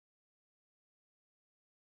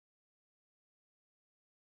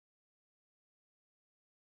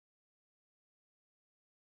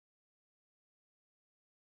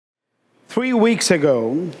3 weeks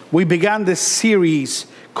ago, we began this series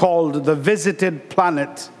called The Visited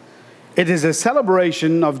Planet. It is a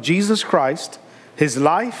celebration of Jesus Christ, His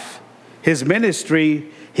life, His ministry,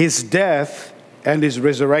 His death, and His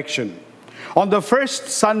resurrection. On the first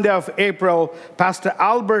Sunday of April, Pastor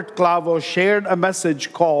Albert Clavo shared a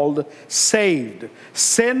message called Saved.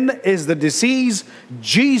 Sin is the disease,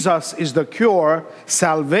 Jesus is the cure,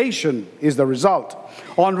 salvation is the result.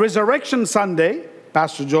 On Resurrection Sunday,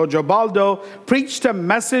 Pastor Giorgio Baldo preached a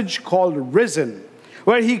message called Risen,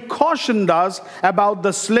 where he cautioned us about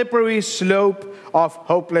the slippery slope of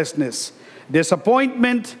hopelessness,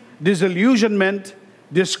 disappointment, disillusionment,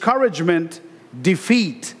 discouragement,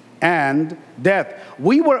 defeat, and death.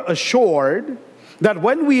 We were assured that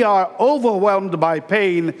when we are overwhelmed by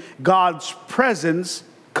pain, God's presence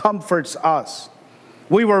comforts us.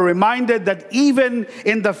 We were reminded that even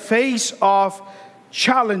in the face of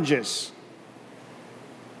challenges,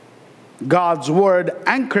 God's word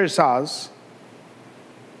anchors us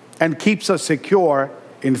and keeps us secure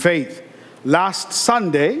in faith. Last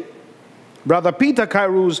Sunday, Brother Peter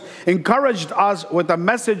Kairos encouraged us with a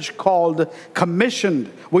message called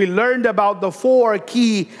Commissioned. We learned about the 4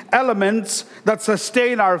 key elements that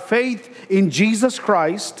sustain our faith in Jesus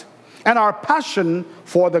Christ and our passion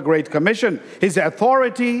for the Great Commission: His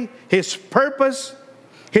authority, His purpose,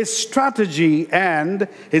 His strategy, and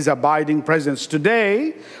His abiding presence.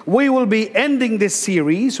 Today, we will be ending this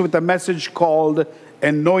series with a message called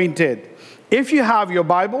Anointed. If you have your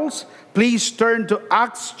Bibles, please turn to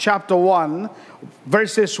Acts chapter 1,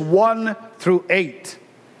 verses 1 through 8.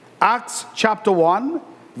 Acts chapter 1,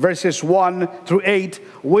 verses 1 through 8.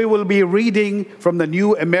 We will be reading from the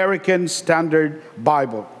New American Standard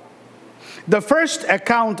Bible. The first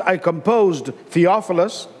account I composed,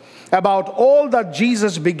 Theophilus, about all that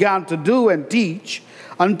Jesus began to do and teach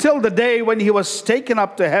until the day when He was taken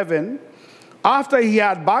up to heaven, after He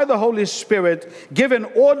had, by the Holy Spirit, given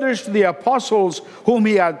orders to the apostles whom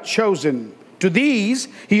He had chosen. To these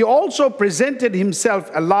He also presented Himself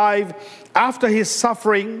alive after His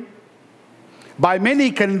suffering by many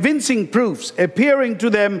convincing proofs, appearing to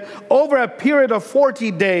them over a period of 40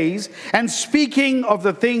 days and speaking of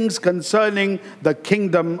the things concerning the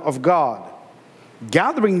kingdom of God.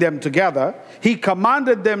 Gathering them together, He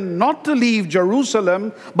commanded them not to leave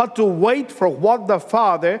Jerusalem, but to wait for what the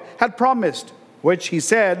Father had promised, which He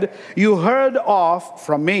said, "You heard of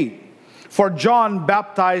from me. For John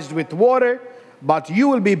baptized with water, but you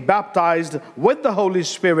will be baptized with the Holy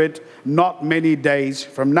Spirit not many days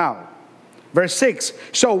from now." Verse 6,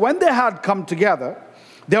 so when they had come together,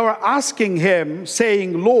 they were asking Him,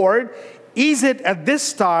 saying, "Lord, is it at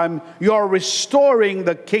this time you are restoring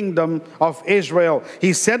the kingdom of Israel?"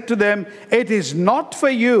 He said to them, "It is not for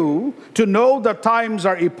you to know the times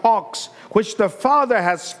or epochs which the Father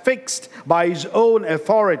has fixed by His own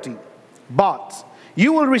authority. But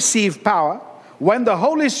you will receive power when the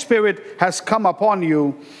Holy Spirit has come upon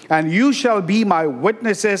you, and you shall be my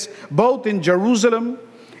witnesses both in Jerusalem,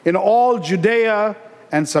 in all Judea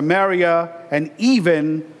and Samaria, and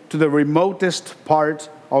even to the remotest part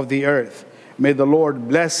of the earth." May the Lord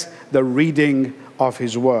bless the reading of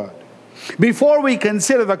His word. Before we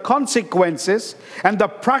consider the consequences and the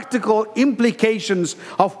practical implications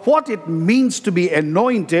of what it means to be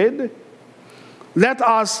anointed, let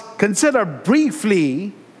us consider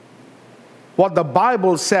briefly what the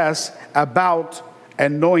Bible says about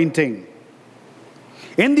anointing.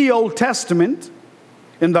 In the Old Testament,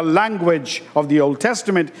 in the language of the Old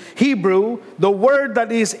Testament, Hebrew, the word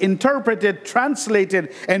that is interpreted, translated,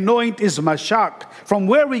 anoint is mashak, from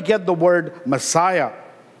where we get the word Messiah.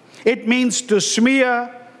 It means to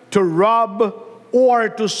smear, to rub, or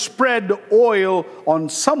to spread oil on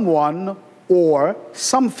someone or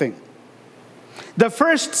something. The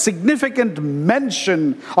first significant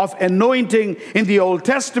mention of anointing in the Old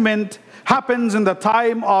Testament happens in the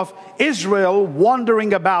time of Israel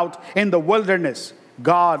wandering about in the wilderness.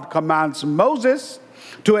 God commands Moses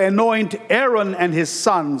to anoint Aaron and his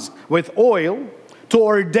sons with oil, to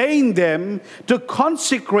ordain them, to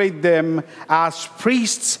consecrate them as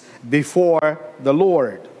priests before the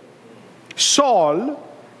Lord. Saul,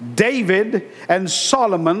 David, and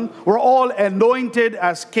Solomon were all anointed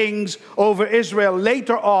as kings over Israel.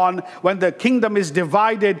 Later on, when the kingdom is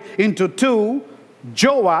divided into 2,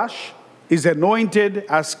 Joash is anointed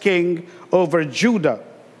as king over Judah.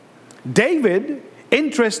 David,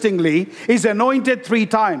 interestingly, is anointed 3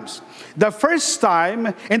 times. The first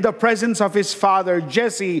time in the presence of his father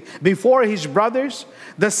Jesse before his brothers.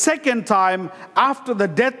 The second time after the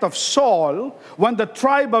death of Saul, when the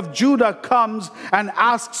tribe of Judah comes and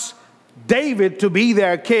asks David to be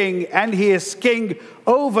their king, and he is king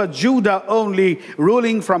over Judah only,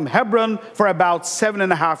 ruling from Hebron for about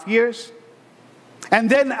 7.5 years. And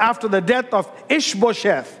then after the death of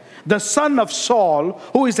Ishbosheth, the son of Saul,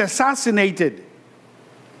 who is assassinated,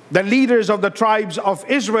 the leaders of the tribes of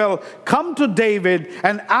Israel come to David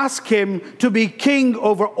and ask him to be king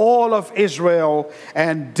over all of Israel,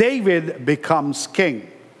 and David becomes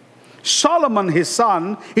king. Solomon, his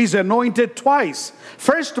son, is anointed twice.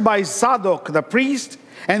 First by Zadok the priest,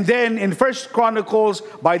 and then in 1 Chronicles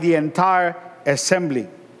by the entire assembly.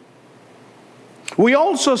 We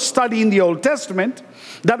also study in the Old Testament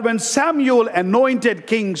that when Samuel anointed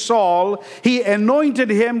King Saul, he anointed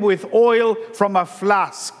him with oil from a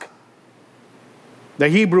flask. The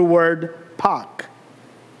Hebrew word pak.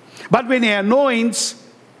 But when he anoints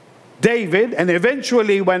David, and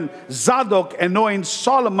eventually when Zadok anoints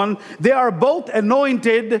Solomon, they are both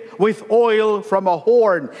anointed with oil from a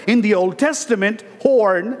horn. In the Old Testament,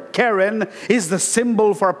 horn, keren, is the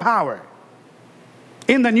symbol for power.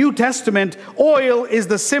 In the New Testament, oil is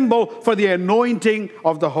the symbol for the anointing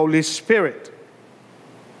of the Holy Spirit.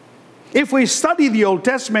 If we study the Old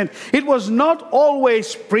Testament, it was not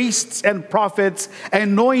always priests and prophets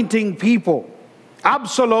anointing people.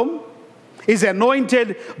 Absalom is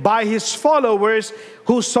anointed by his followers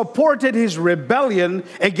who supported his rebellion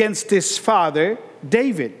against his father,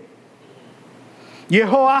 David.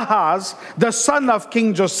 Jehoahaz, the son of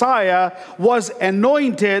King Josiah, was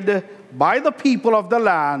anointed by the people of the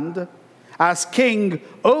land as king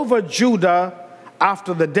over Judah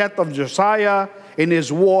after the death of Josiah in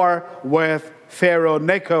his war with Pharaoh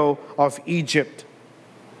Necho of Egypt.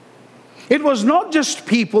 It was not just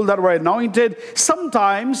people that were anointed.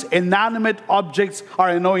 Sometimes inanimate objects are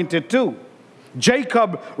anointed too.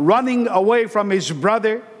 Jacob running away from his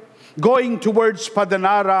brother, going towards Padan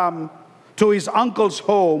Aram to his uncle's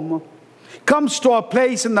home, comes to a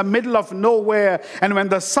place in the middle of nowhere, and when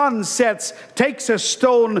the sun sets, takes a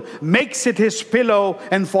stone, makes it his pillow,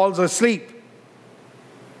 and falls asleep.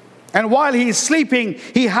 And while he is sleeping,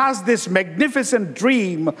 he has this magnificent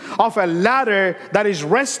dream of a ladder that is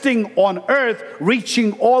resting on earth,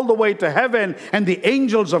 reaching all the way to heaven, and the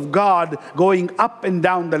angels of God going up and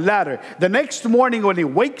down the ladder. The next morning when he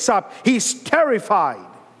wakes up, he's terrified.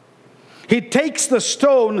 He takes the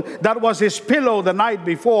stone that was his pillow the night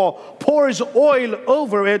before, pours oil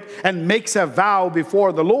over it, and makes a vow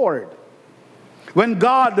before the Lord. When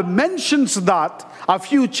God mentions that, a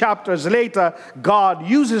few chapters later, God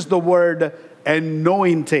uses the word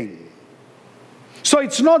anointing. So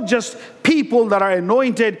it's not just people that are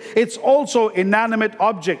anointed, it's also inanimate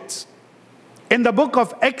objects. In the book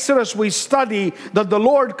of Exodus, we study that the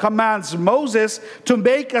Lord commands Moses to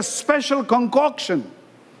make a special concoction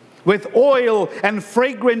with oil and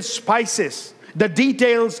fragrant spices, the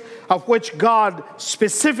details of which God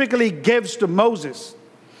specifically gives to Moses.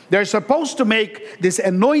 They're supposed to make this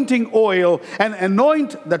anointing oil and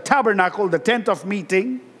anoint the tabernacle, the tent of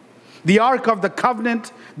meeting, the ark of the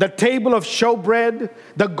covenant, the table of showbread,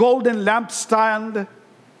 the golden lampstand,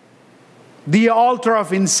 the altar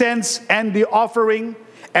of incense and the offering,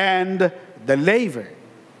 and the laver.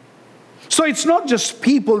 So it's not just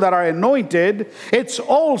people that are anointed, it's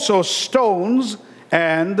also stones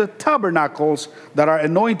and tabernacles that are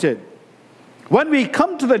anointed. When we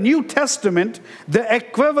come to the New Testament, the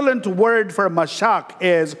equivalent word for Mashiach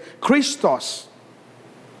is Christos,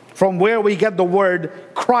 from where we get the word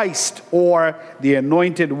Christ or the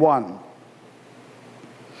Anointed One.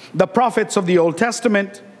 The prophets of the Old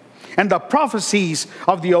Testament and the prophecies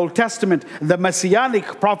of the Old Testament, the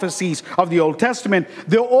messianic prophecies of the Old Testament,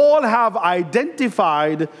 they all have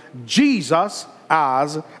identified Jesus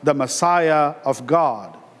as the Messiah of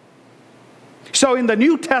God. So in the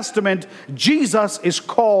New Testament, Jesus is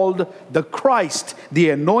called the Christ,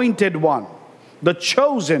 the Anointed One, the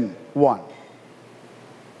Chosen One.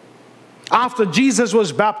 After Jesus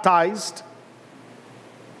was baptized,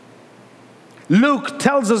 Luke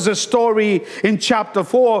tells us a story in chapter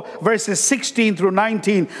 4, verses 16 through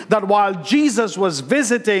 19, that while Jesus was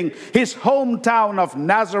visiting his hometown of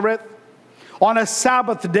Nazareth, on a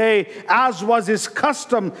Sabbath day, as was his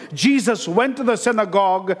custom, Jesus went to the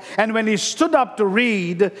synagogue, and when he stood up to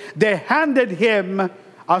read, they handed him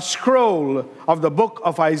a scroll of the book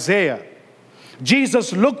of Isaiah.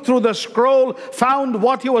 Jesus looked through the scroll, found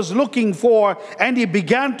what he was looking for, and he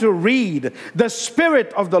began to read. The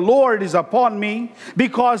Spirit of the Lord is upon me,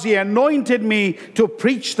 because he anointed me to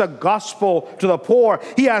preach the gospel to the poor.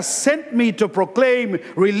 He has sent me to proclaim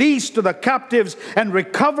release to the captives and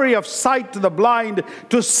recovery of sight to the blind,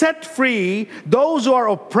 to set free those who are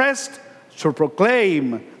oppressed, to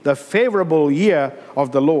proclaim the favorable year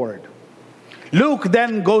of the Lord. Luke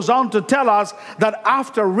then goes on to tell us that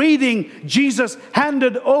after reading, Jesus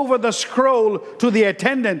handed over the scroll to the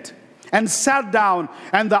attendant and sat down,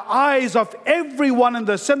 and the eyes of everyone in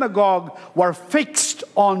the synagogue were fixed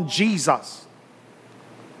on Jesus.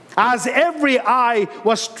 As every eye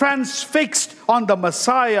was transfixed on the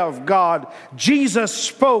Messiah of God, Jesus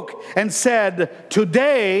spoke and said,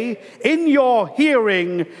 "Today, in your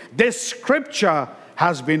hearing, this scripture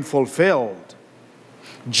has been fulfilled."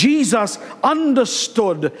 Jesus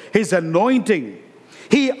understood his anointing.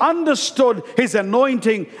 He understood his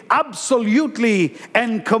anointing absolutely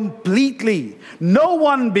and completely. No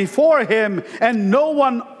one before him and no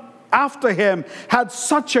one after him had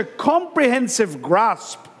such a comprehensive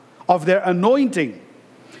grasp of their anointing.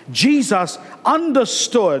 Jesus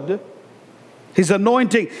understood his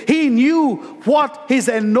anointing. He knew what his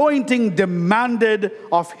anointing demanded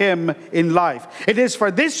of him in life. It is for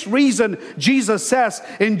this reason Jesus says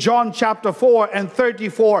in John chapter 4 and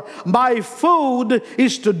 34, "My food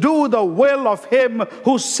is to do the will of him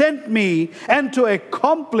who sent me and to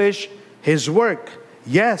accomplish his work."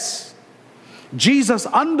 Yes, Jesus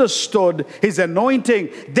understood his anointing.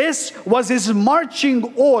 This was his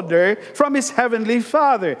marching order from his heavenly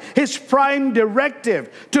Father, his prime directive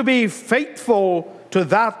to be faithful to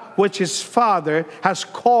that which his Father has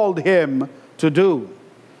called him to do.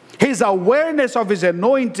 His awareness of his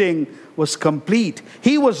anointing was complete.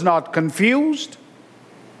 He was not confused.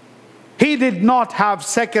 He did not have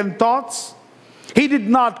second thoughts. He did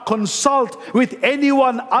not consult with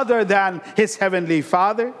anyone other than his heavenly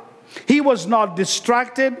Father. He was not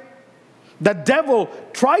distracted. The devil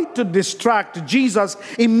tried to distract Jesus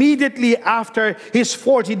immediately after his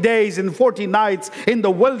 40 days and 40 nights in the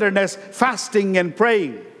wilderness, fasting and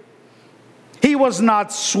praying. He was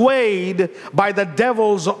not swayed by the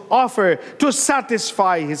devil's offer to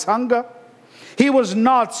satisfy his hunger. He was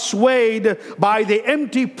not swayed by the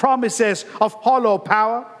empty promises of hollow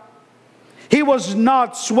power. He was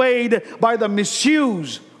not swayed by the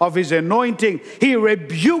misuse of his anointing. He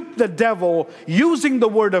rebuked the devil using the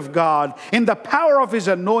word of God in the power of his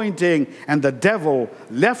anointing, and the devil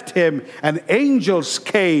left him, and angels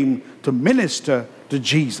came to minister to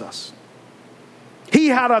Jesus. He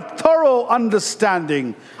had a thorough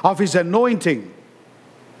understanding of his anointing.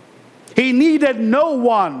 He needed no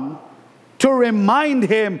one to remind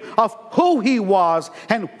him of who he was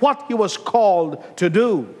and what he was called to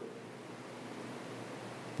do.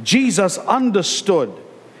 Jesus understood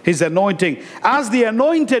his anointing. As the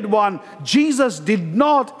anointed one, Jesus did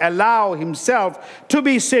not allow himself to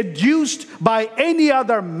be seduced by any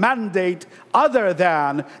other mandate other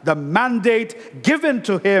than the mandate given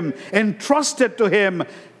to him, entrusted to him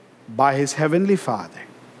by his heavenly Father.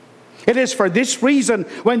 It is for this reason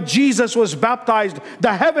when Jesus was baptized,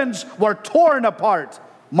 the heavens were torn apart.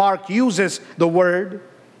 Mark uses the word.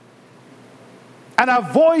 And a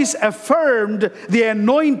voice affirmed the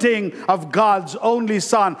anointing of God's only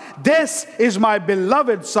Son. "This is my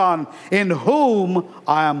beloved Son, in whom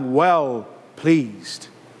I am well pleased."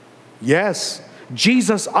 Yes,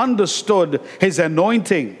 Jesus understood his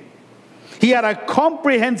anointing. He had a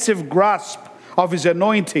comprehensive grasp of his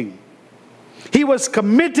anointing. He was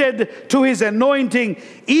committed to his anointing,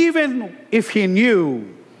 even if he knew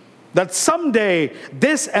that someday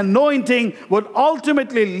this anointing would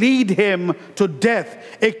ultimately lead him to death,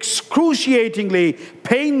 excruciatingly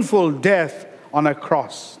painful death on a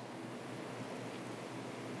cross.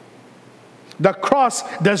 The cross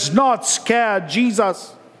does not scare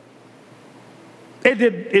Jesus.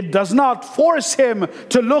 It does not force him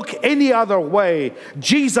to look any other way.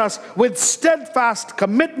 Jesus, with steadfast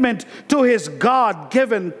commitment to his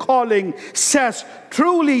God-given calling, says,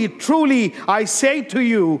 "Truly, truly, I say to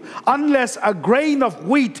you, unless a grain of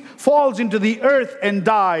wheat falls into the earth and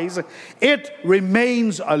dies, it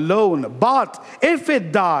remains alone. But if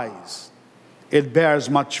it dies, it bears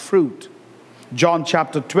much fruit." John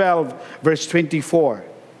chapter 12, verse 24.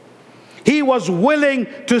 He was willing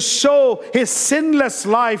to sow his sinless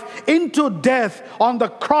life into death on the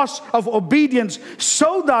cross of obedience,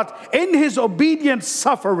 so that in his obedient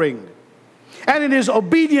suffering and in his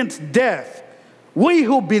obedient death, we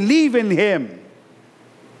who believe in him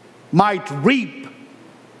might reap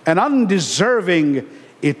an undeserving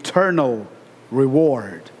eternal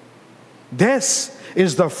reward. This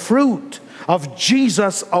is the fruit of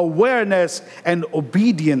Jesus' awareness and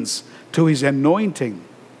obedience to his anointing.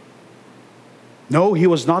 No, he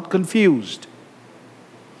was not confused.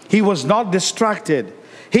 He was not distracted.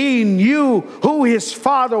 He knew who his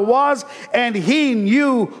Father was, and he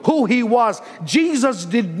knew who he was. Jesus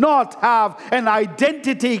did not have an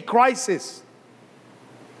identity crisis.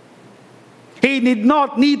 He did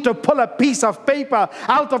not need to pull a piece of paper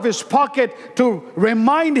out of his pocket to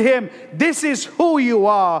remind him, this is who you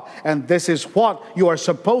are and this is what you are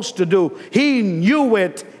supposed to do. He knew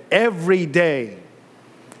it every day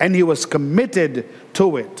and he was committed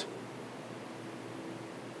to it.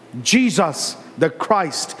 Jesus, the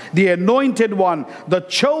Christ, the anointed one, the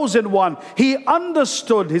chosen one, he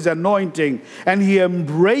understood his anointing and he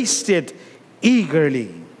embraced it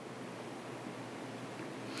eagerly.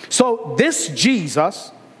 So this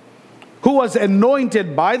Jesus, who was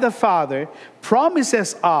anointed by the Father,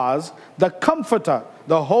 promises us the Comforter,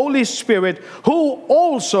 the Holy Spirit, who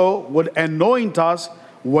also would anoint us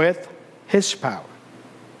with his power.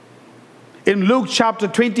 In Luke chapter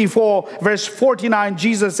 24, verse 49,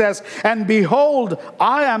 Jesus says, "And behold,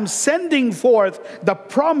 I am sending forth the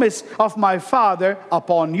promise of my Father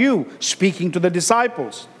upon you," speaking to the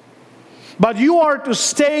disciples. "But you are to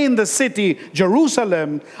stay in the city,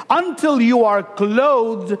 Jerusalem, until you are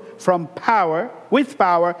clothed with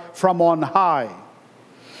power from on high."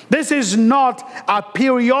 This is not a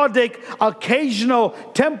periodic, occasional,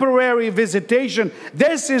 temporary visitation.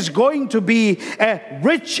 This is going to be a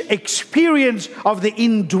rich experience of the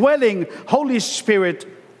indwelling Holy Spirit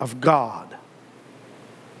of God.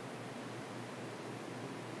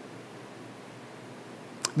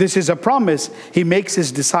 This is a promise he makes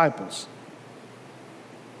his disciples.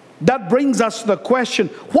 That brings us to the question,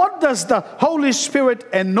 what does the Holy Spirit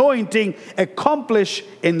anointing accomplish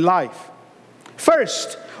in life?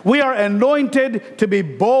 First, we are anointed to be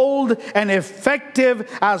bold and effective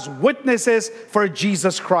as witnesses for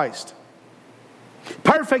Jesus Christ.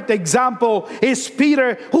 Perfect example is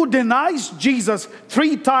Peter, who denies Jesus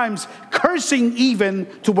 3 times, cursing even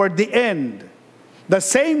toward the end. The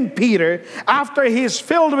same Peter, after he is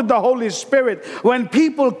filled with the Holy Spirit, when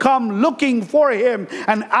people come looking for him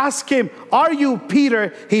and ask him, "Are you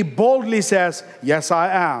Peter?" he boldly says, "Yes, I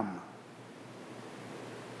am."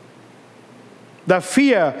 The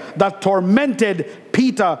fear that tormented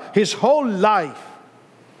Peter his whole life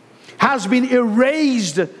has been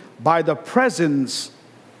erased by the presence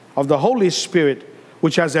of the Holy Spirit,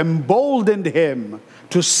 which has emboldened him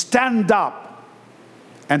to stand up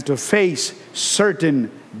and to face certain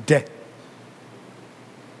death.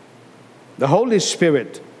 The Holy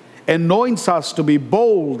Spirit anoints us to be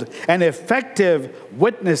bold and effective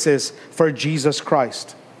witnesses for Jesus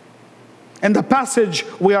Christ. In the passage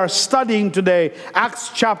we are studying today, Acts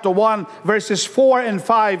chapter 1, verses 4 and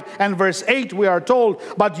 5 and verse 8, we are told,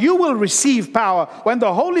 "But you will receive power when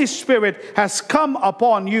the Holy Spirit has come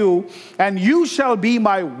upon you, and you shall be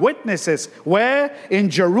my witnesses." Where? In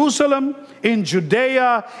Jerusalem, in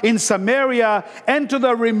Judea, in Samaria, and to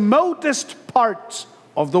the remotest parts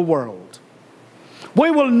of the world. We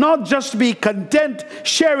will not just be content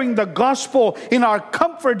sharing the gospel in our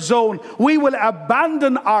comfort zone. We will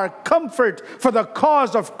abandon our comfort for the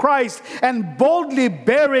cause of Christ and boldly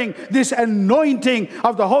bearing this anointing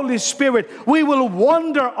of the Holy Spirit, we will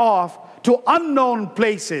wander off to unknown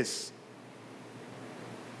places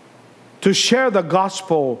to share the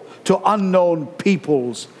gospel to unknown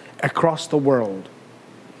peoples across the world.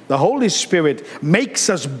 The Holy Spirit makes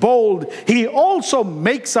us bold. He also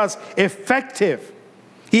makes us effective.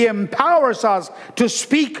 He empowers us to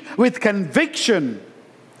speak with conviction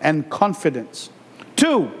and confidence.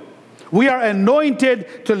 2, we are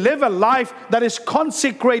anointed to live a life that is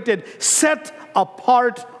consecrated, set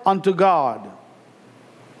apart unto God.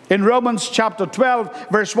 In Romans chapter 12,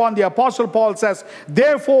 verse 1, the Apostle Paul says,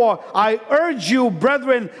 "Therefore, I urge you,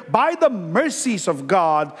 brethren, by the mercies of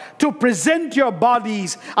God, to present your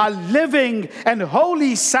bodies a living and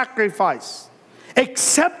holy sacrifice,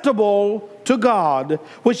 acceptable to God,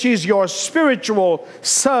 which is your spiritual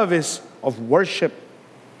service of worship."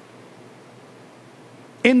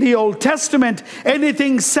 In the Old Testament,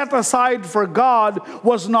 anything set aside for God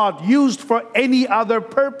was not used for any other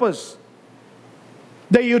purpose.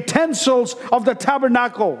 The utensils of the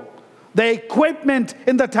tabernacle, the equipment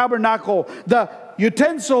in the tabernacle, the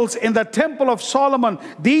utensils in the temple of Solomon,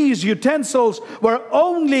 these utensils were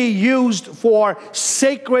only used for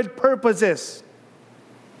sacred purposes.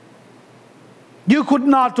 You could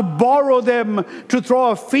not borrow them to throw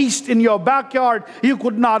a feast in your backyard. You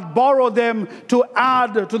could not borrow them to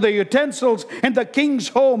add to the utensils in the king's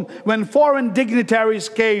home when foreign dignitaries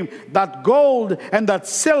came. That gold and that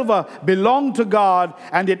silver belonged to God,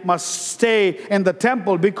 and it must stay in the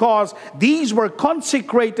temple because these were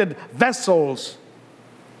consecrated vessels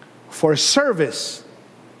for service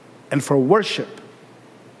and for worship.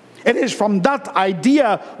 It is from that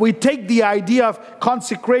idea we take the idea of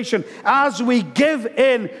consecration. As we give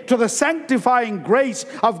in to the sanctifying grace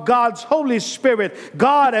of God's Holy Spirit,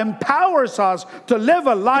 God empowers us to live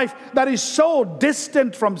a life that is so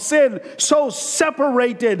distant from sin, so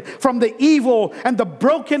separated from the evil and the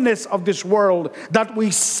brokenness of this world, that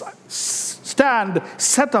we stand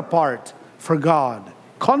set apart for God,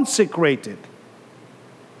 consecrated,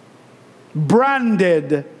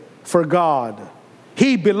 branded for God.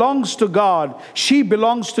 He belongs to God. She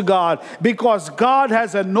belongs to God, because God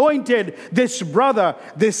has anointed this brother,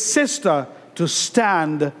 this sister, to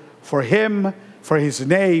stand for Him, for His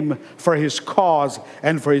name, for His cause,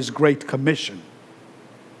 and for His great commission.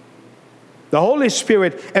 The Holy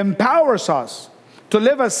Spirit empowers us to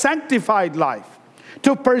live a sanctified life,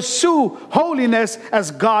 to pursue holiness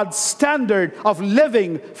as God's standard of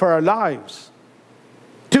living for our lives,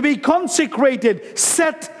 to be consecrated,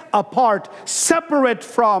 set apart, separate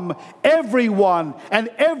from everyone and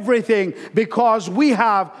everything, because we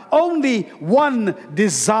have only one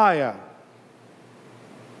desire: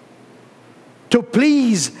 to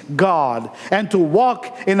please God and to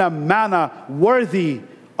walk in a manner worthy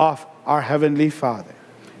of our Heavenly Father.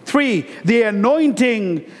 3, the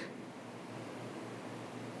anointing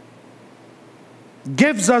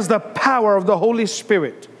gives us the power of the Holy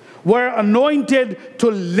Spirit. We're anointed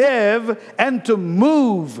to live and to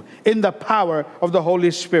move in the power of the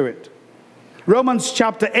Holy Spirit. Romans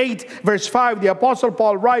chapter 8, verse 5, the Apostle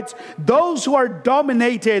Paul writes, "Those who are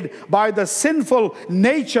dominated by the sinful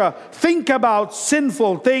nature think about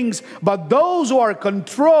sinful things, but those who are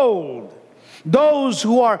controlled, those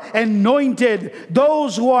who are anointed,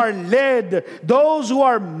 those who are led, those who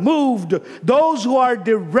are moved, those who are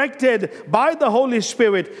directed by the Holy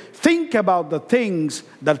Spirit, think about the things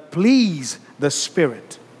that please the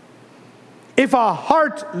Spirit." If our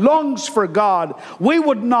heart longs for God, we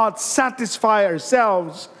would not satisfy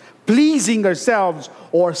ourselves, pleasing ourselves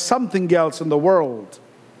or something else in the world.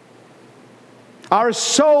 Our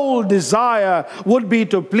sole desire would be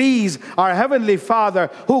to please our Heavenly Father,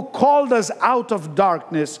 who called us out of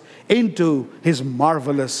darkness into His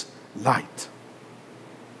marvelous light.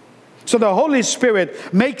 So the Holy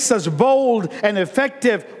Spirit makes us bold and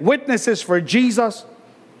effective witnesses for Jesus.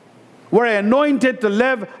 We're anointed to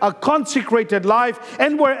live a consecrated life,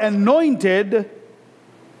 and we're anointed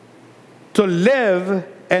to live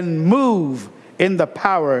and move in the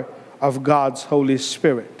power of God's Holy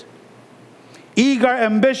Spirit. Eager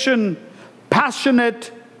ambition,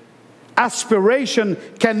 passionate aspiration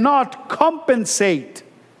cannot compensate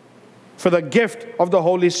for the gift of the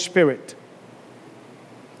Holy Spirit.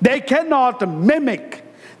 They cannot mimic,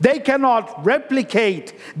 they cannot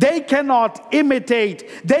replicate, they cannot imitate,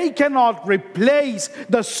 they cannot replace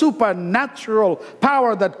the supernatural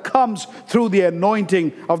power that comes through the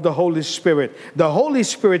anointing of the Holy Spirit. The Holy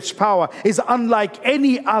Spirit's power is unlike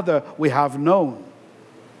any other we have known.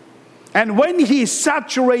 And when He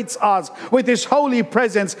saturates us with His holy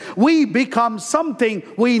presence, we become something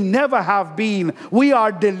we never have been. We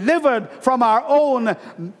are delivered from our own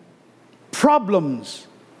problems,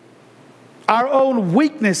 our own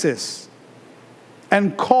weaknesses,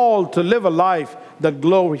 and called to live a life that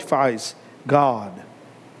glorifies God.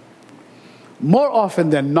 More often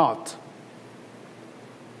than not,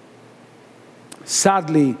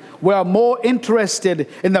 sadly, we are more interested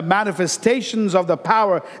in the manifestations of the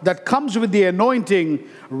power that comes with the anointing,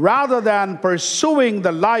 rather than pursuing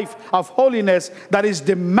the life of holiness that is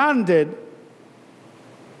demanded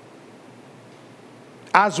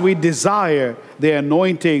as we desire the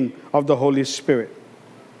anointing of the Holy Spirit.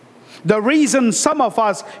 The reason some of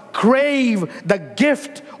us crave the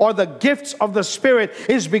gift or the gifts of the Spirit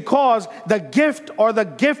is because the gift or the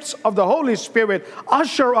gifts of the Holy Spirit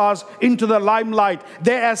usher us into the limelight.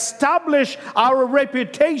 They establish our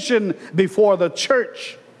reputation before the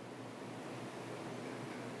church.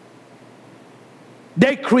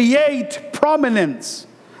 They create prominence.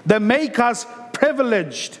 They make us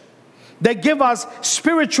privileged. They give us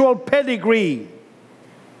spiritual pedigree.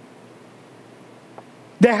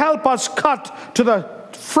 They help us cut to the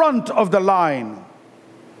front of the line.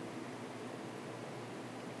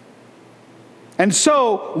 And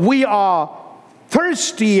so we are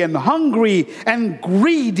thirsty and hungry and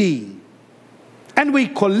greedy. And we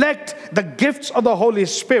collect the gifts of the Holy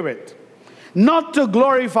Spirit, not to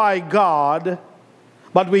glorify God,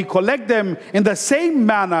 but we collect them in the same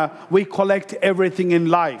manner we collect everything in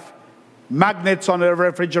life. Magnets on a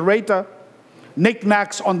refrigerator,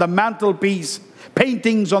 knickknacks on the mantelpiece,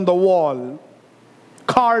 paintings on the wall,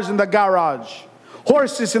 cars in the garage,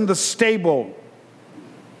 horses in the stable,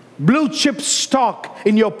 blue chip stock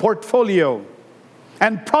in your portfolio,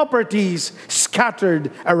 and properties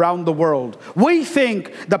scattered around the world. We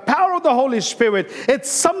think the power of the Holy Spirit, it's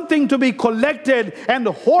something to be collected and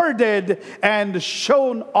hoarded and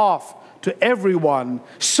shown off to everyone,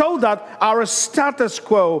 so that our status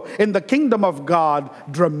quo in the kingdom of God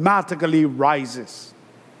dramatically rises.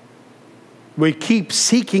 We keep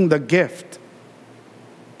seeking the gift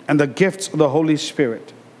and the gifts of the Holy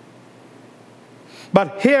Spirit.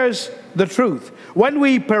 But here's the truth. When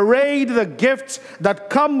we parade the gifts that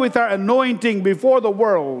come with our anointing before the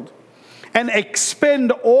world and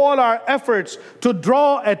expend all our efforts to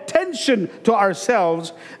draw attention to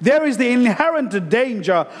ourselves, there is the inherent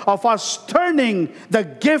danger of us turning the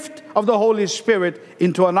gift of the Holy Spirit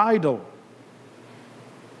into an idol.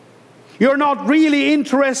 You're not really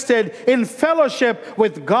interested in fellowship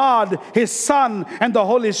with God, His Son, and the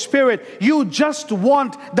Holy Spirit. You just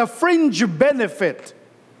want the fringe benefit,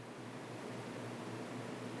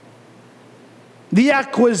 the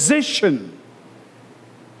acquisition,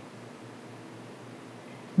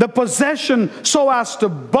 the possession, so as to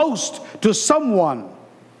boast to someone.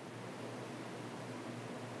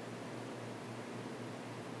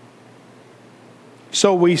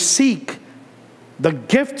 So we seek the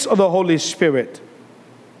gifts of the Holy Spirit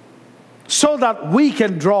so that we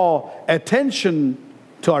can draw attention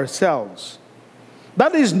to ourselves.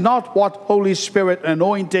 That is not what Holy Spirit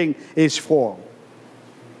anointing is for.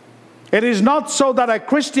 It is not so that a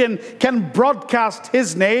Christian can broadcast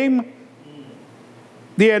His name.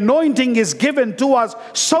 The anointing is given to us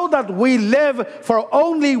so that we live for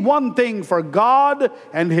only one thing, for God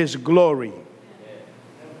and His glory.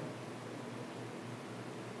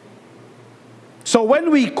 So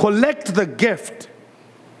when we collect the gift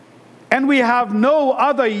and we have no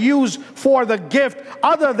other use for the gift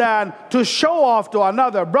other than to show off to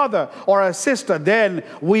another brother or a sister, then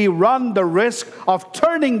we run the risk of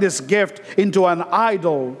turning this gift into an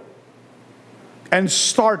idol and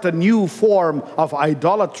start a new form of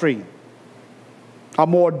idolatry, a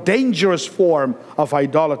more dangerous form of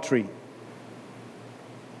idolatry.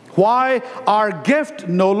 Why? Our gift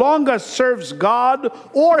no longer serves God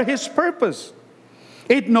or His purpose.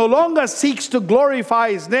 It no longer seeks to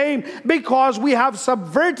glorify His name, because we have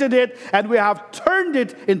subverted it and we have turned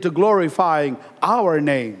it into glorifying our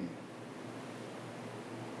name.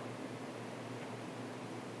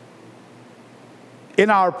 In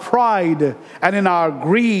our pride and in our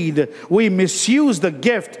greed, we misuse the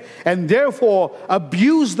gift and therefore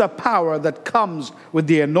abuse the power that comes with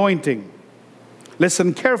the anointing.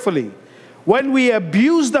 Listen carefully. When we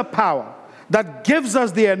abuse the power that gives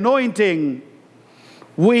us the anointing,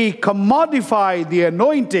 we commodify the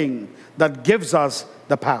anointing that gives us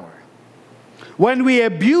the power. When we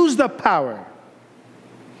abuse the power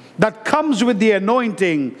that comes with the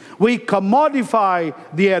anointing, we commodify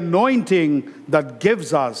the anointing that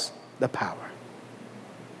gives us the power.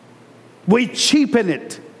 We cheapen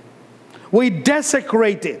it. We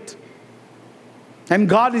desecrate it. And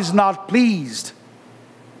God is not pleased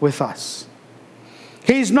with us.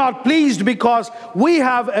 He's not pleased because we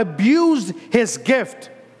have abused His gift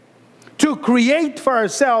to create for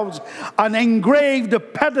ourselves an engraved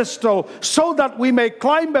pedestal so that we may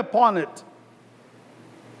climb upon it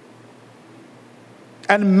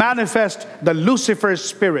and manifest the Lucifer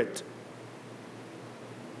spirit,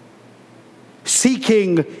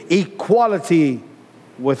 seeking equality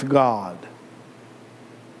with God.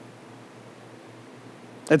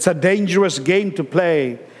 It's a dangerous game to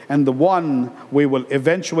play, and the one we will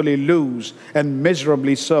eventually lose, and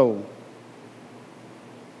miserably so.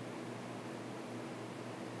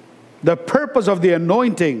 The purpose of the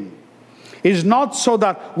anointing is not so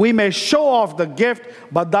that we may show off the gift,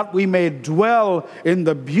 but that we may dwell in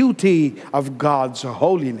the beauty of God's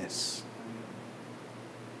holiness,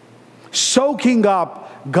 soaking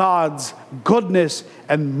up God's goodness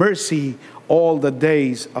and mercy all the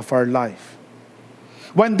days of our life.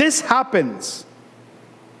 When this happens,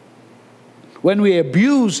 when we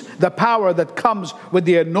abuse the power that comes with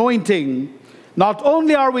the anointing, not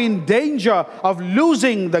only are we in danger of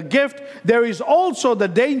losing the gift, there is also the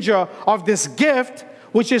danger of this gift,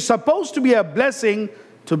 which is supposed to be a blessing,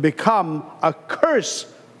 to become a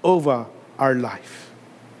curse over our life.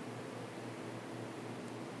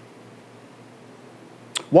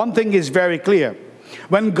 One thing is very clear.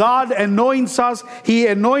 When God anoints us, He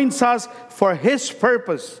anoints us for His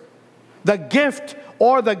purpose. The gift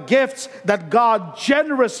or the gifts that God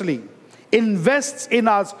generously invests in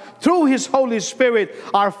us through His Holy Spirit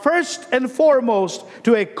are first and foremost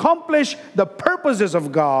to accomplish the purposes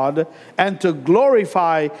of God and to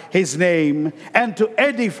glorify His name and to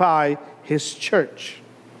edify His church.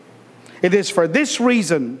 It is for this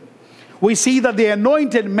reason We see that the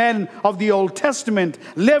anointed men of the Old Testament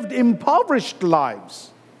lived impoverished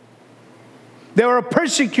lives. They were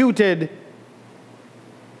persecuted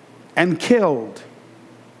and killed.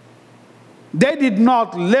 They did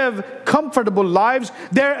not live comfortable lives.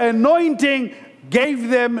 Their anointing gave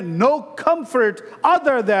them no comfort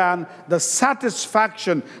other than the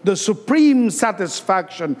satisfaction, the supreme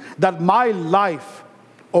satisfaction that my life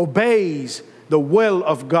obeys the will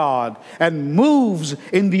of God and moves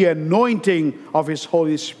in the anointing of His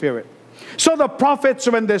Holy Spirit. So the prophets,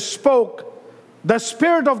 when they spoke the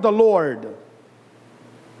Spirit of the Lord,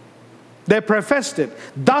 they professed it.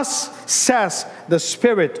 Thus says the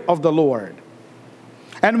Spirit of the Lord.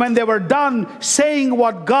 And when they were done saying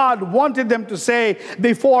what God wanted them to say,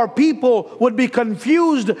 before people would be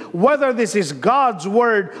confused whether this is God's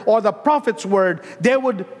word or the prophet's word, they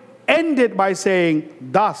would end it by saying,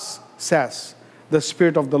 thus says the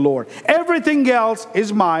Spirit of the Lord. Everything else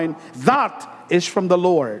is mine. That is from the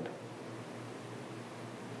Lord.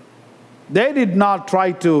 They did not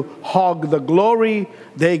try to hog the glory.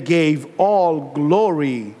 They gave all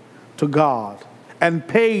glory to God and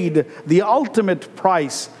paid the ultimate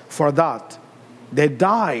price for that. They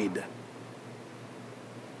died.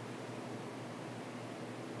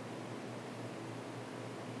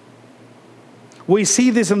 We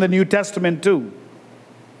see this in the New Testament too.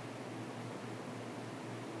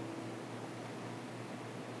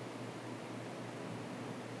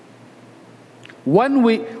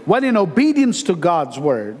 When in obedience to God's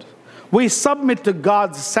word, we submit to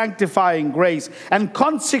God's sanctifying grace and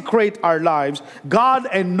consecrate our lives, God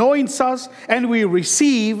anoints us and we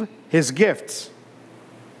receive His gifts.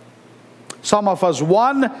 Some of us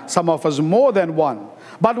one, some of us more than one.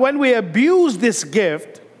 But when we abuse this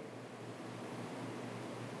gift,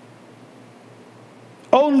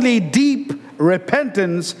 only deep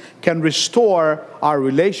repentance can restore our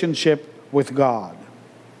relationship with God.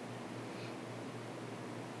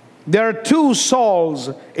 There are two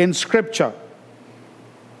Sauls in Scripture,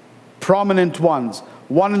 prominent ones.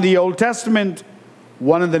 One in the Old Testament,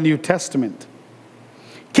 one in the New Testament.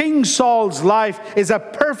 King Saul's life is a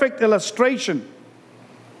perfect illustration.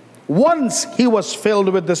 Once he was filled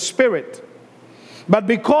with the Spirit, but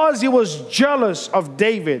because he was jealous of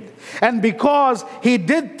David, and because he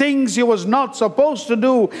did things he was not supposed to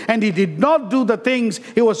do, and he did not do the things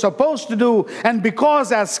he was supposed to do, and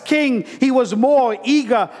because as king he was more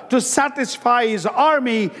eager to satisfy his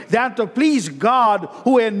army than to please God,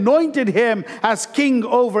 who anointed him as king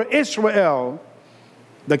over Israel,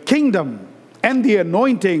 the kingdom and the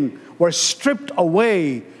anointing were stripped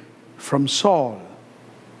away from Saul.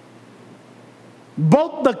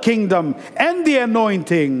 Both the kingdom and the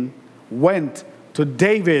anointing went to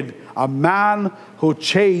David, a man who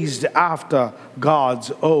chased after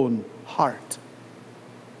God's own heart.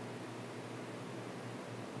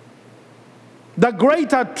 The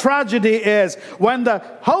greater tragedy is when the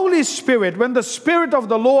Holy Spirit, when the Spirit of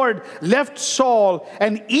the Lord left Saul,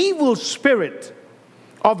 an evil spirit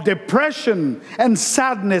of depression and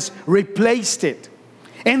sadness replaced it.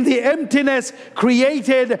 In the emptiness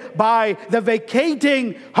created by the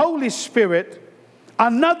vacating Holy Spirit,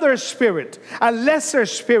 another spirit, a lesser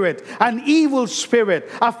spirit, an evil spirit,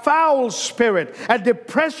 a foul spirit, a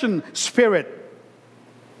depression spirit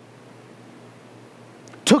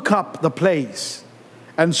took up the place.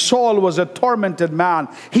 And Saul was a tormented man.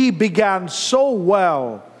 He began so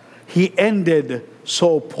well, he ended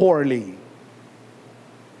so poorly.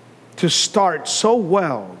 To start so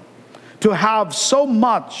well, to have so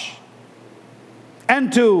much,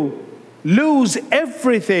 and to lose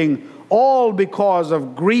everything, all because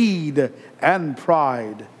of greed and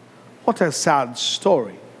pride. What a sad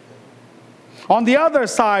story. On the other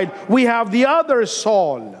side, we have the other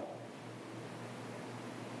Saul,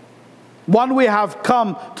 one we have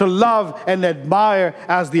come to love and admire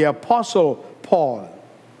as the Apostle Paul.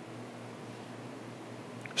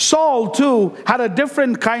 Saul too had a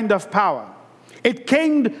different kind of power. It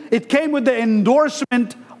came with the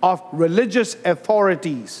endorsement of religious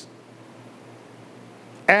authorities.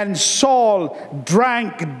 And Saul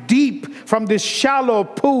drank deep from this shallow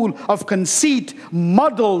pool of conceit,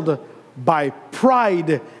 muddled by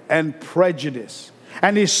pride and prejudice.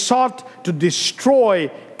 And he sought to destroy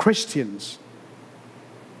Christians.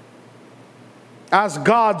 As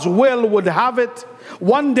God's will would have it,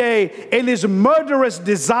 one day, in his murderous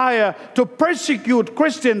desire to persecute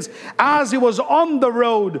Christians, as he was on the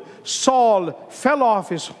road, Saul fell off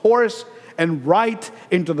his horse and right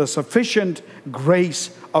into the sufficient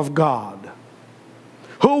grace of God,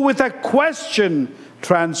 who with a question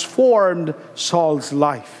transformed Saul's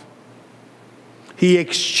life. He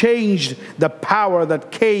exchanged the power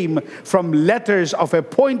that came from letters of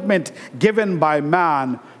appointment given by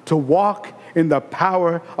man to walk in the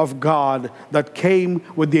power of God that came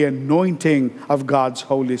with the anointing of God's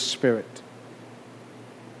Holy Spirit.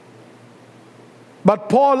 But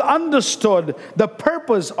Paul understood the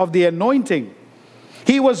purpose of the anointing.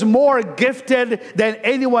 He was more gifted than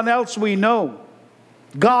anyone else we know.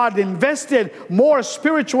 God invested more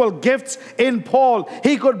spiritual gifts in Paul.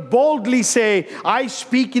 He could boldly say, I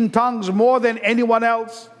speak in tongues more than anyone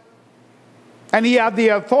else. And he had the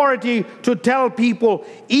authority to tell people,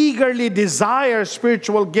 eagerly desire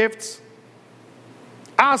spiritual gifts.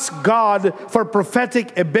 Ask God for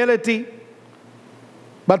prophetic ability.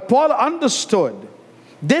 But Paul understood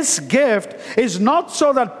this gift is not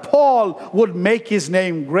so that Paul would make his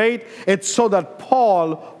name great. It's so that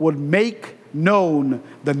Paul would make known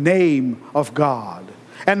the name of God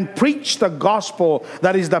and preach the gospel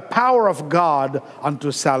that is the power of God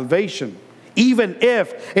unto salvation, even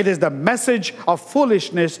if it is the message of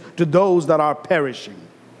foolishness to those that are perishing.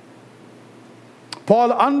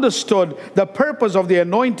 Paul understood the purpose of the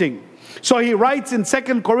anointing. So he writes in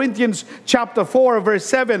 2 Corinthians chapter 4, verse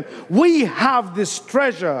 7, we have this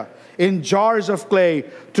treasure in jars of clay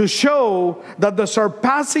to show that the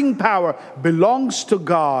surpassing power belongs to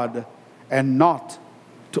God and not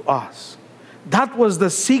to us. That was the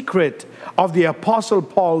secret of the Apostle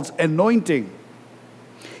Paul's anointing.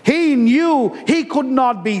 He knew he could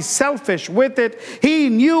not be selfish with it. He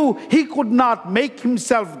knew he could not make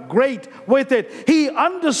himself great with it. He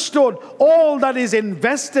understood all that is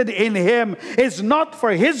invested in him is not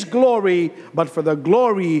for his glory, but for the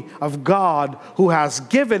glory of God who has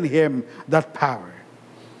given him that power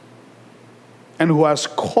and who has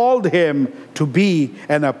called him to be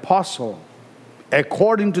an apostle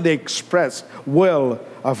according to the express will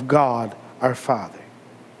of God our Father.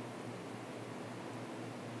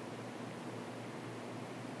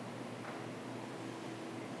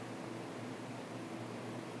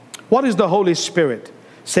 What is the Holy Spirit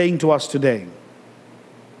saying to us today?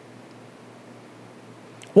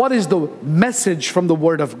 What is the message from the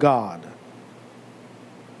Word of God?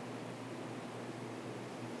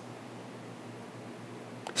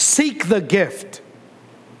 Seek the gift.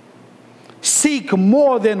 Seek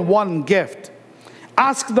more than one gift.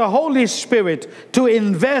 Ask the Holy Spirit to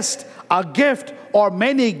invest a gift or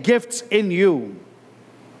many gifts in you.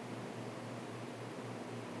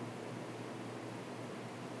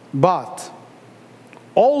 But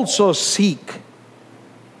also seek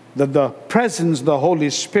that the presence of the Holy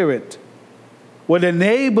Spirit will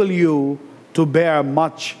enable you to bear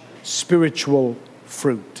much spiritual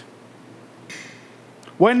fruit.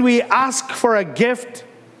 When we ask for a gift,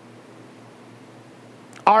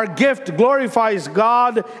 our gift glorifies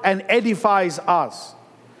God and edifies us.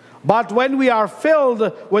 But when we are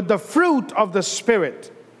filled with the fruit of the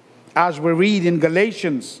Spirit, as we read in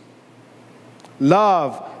Galatians,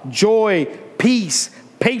 love, joy, peace,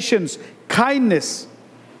 patience, kindness,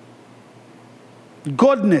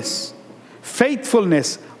 goodness,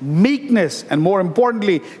 faithfulness, meekness, and more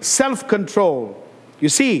importantly, self-control. You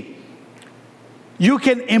see, you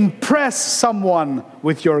can impress someone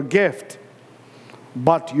with your gift,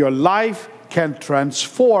 but your life can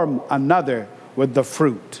transform another with the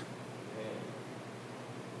fruit.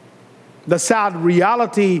 The sad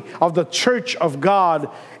reality of the church of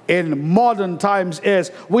God in modern times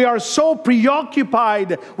is we are so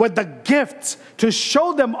preoccupied with the gifts to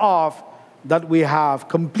show them off that we have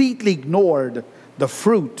completely ignored the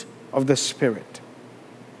fruit of the Spirit.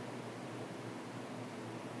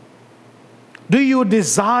 Do you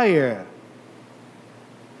desire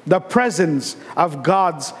the presence of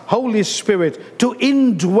God's Holy Spirit to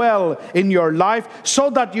indwell in your life so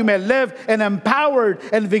that you may live an empowered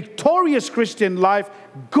and victorious Christian life?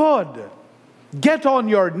 Good. Get on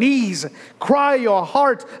your knees, cry your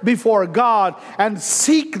heart before God, and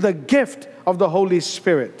seek the gift of the Holy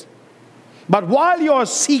Spirit. But while you're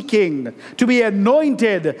seeking to be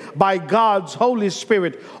anointed by God's Holy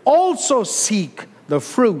Spirit, also seek the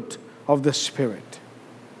fruit of the Spirit.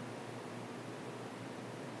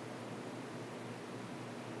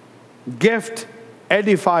 Gift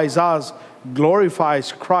edifies us,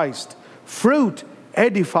 glorifies Christ. Fruit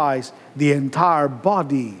edifies the entire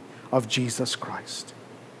body of Jesus Christ.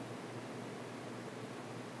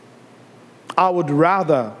 I would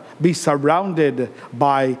rather be surrounded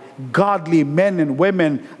by godly men and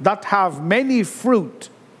women that have many fruit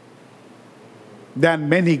than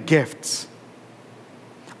many gifts.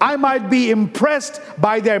 I might be impressed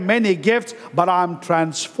by their many gifts, but I'm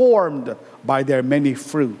transformed by their many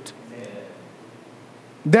fruit.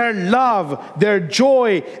 their love, their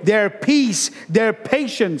joy, their peace, their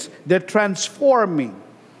patience, they transform me.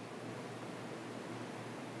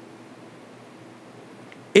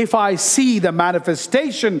 If I see the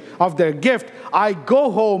manifestation of their gift, I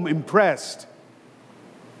go home impressed.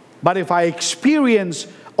 But if I experience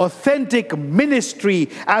authentic ministry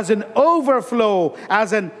as an overflow,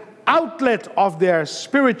 as an outlet of their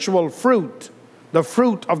spiritual fruit, the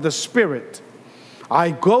fruit of the Spirit,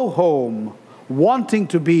 I go home wanting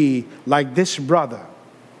to be like this brother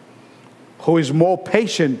who is more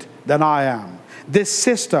patient than I am, this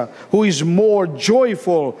sister who is more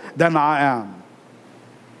joyful than I am.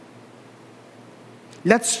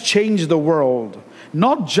 Let's change the world,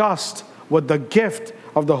 not just with the gift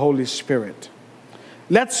of the Holy Spirit.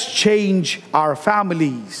 Let's change our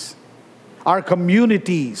families, our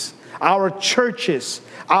communities, our churches,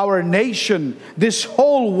 our nation, this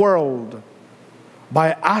whole world,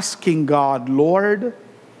 by asking God, Lord,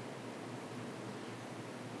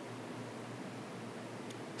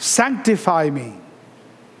 sanctify me,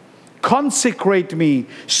 consecrate me,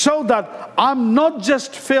 so that I'm not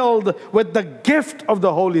just filled with the gift of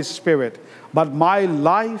the Holy Spirit, but my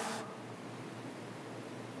life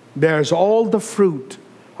bears all the fruit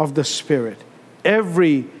of the Spirit,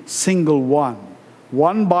 every single one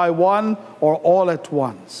by one or all at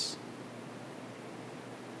once.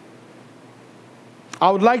 I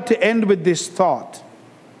would like to end with this thought.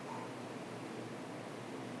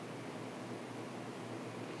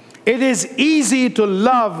 It is easy to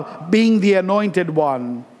love being the anointed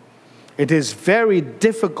one. It is very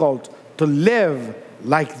difficult to live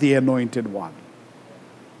like the anointed one.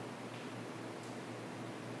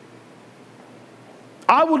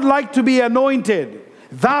 I would like to be anointed.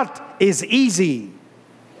 That is easy.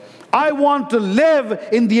 I want to live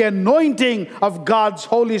in the anointing of God's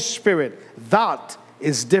Holy Spirit. That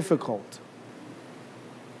is difficult.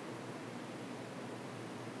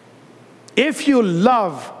 If you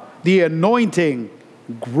love the anointing,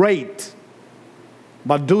 great.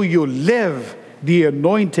 But do you live the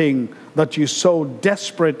anointing that you so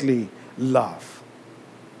desperately love?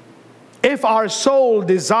 If our sole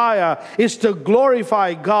desire is to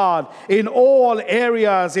glorify God in all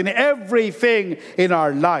areas, in everything in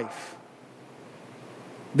our life,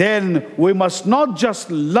 then we must not just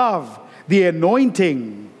love the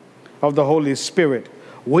anointing of the Holy Spirit.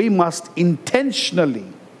 We must intentionally,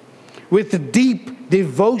 with deep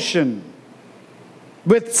devotion,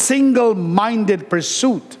 with single-minded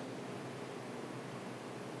pursuit,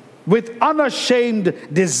 with unashamed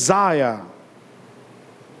desire,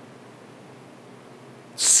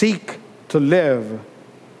 seek to live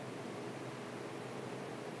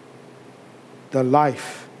the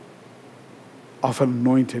life of an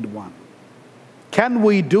anointed one. Can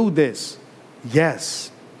we do this?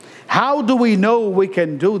 Yes. How do we know we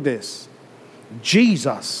can do this?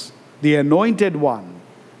 Jesus, the anointed one,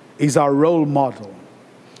 is our role model.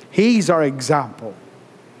 He's our example.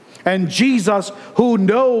 And Jesus, who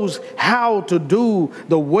knows how to do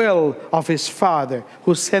the will of his Father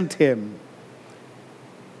who sent him,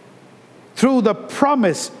 through the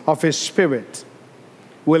promise of his Spirit,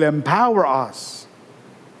 will empower us,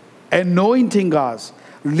 anointing us,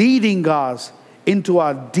 leading us into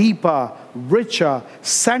a deeper, richer,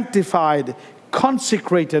 sanctified,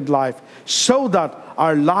 consecrated life, so that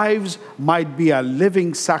our lives might be a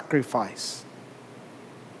living sacrifice,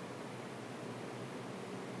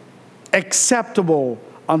 acceptable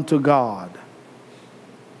unto God.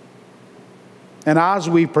 And as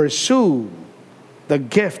we pursue the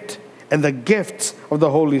gift and the gifts of the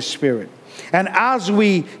Holy Spirit, and as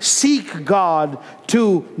we seek God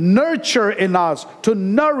to nurture in us, to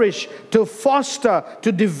nourish, to foster,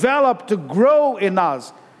 to develop, to grow in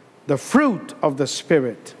us the fruit of the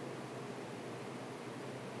Spirit,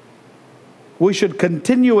 we should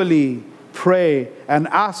continually pray and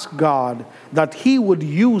ask God that he would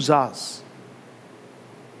use us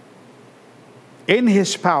in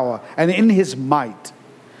his power and in his might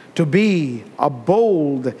to be a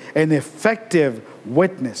bold and effective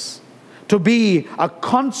witness, to be a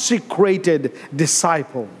consecrated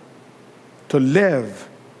disciple, to live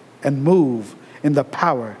and move in the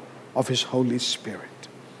power of his Holy Spirit.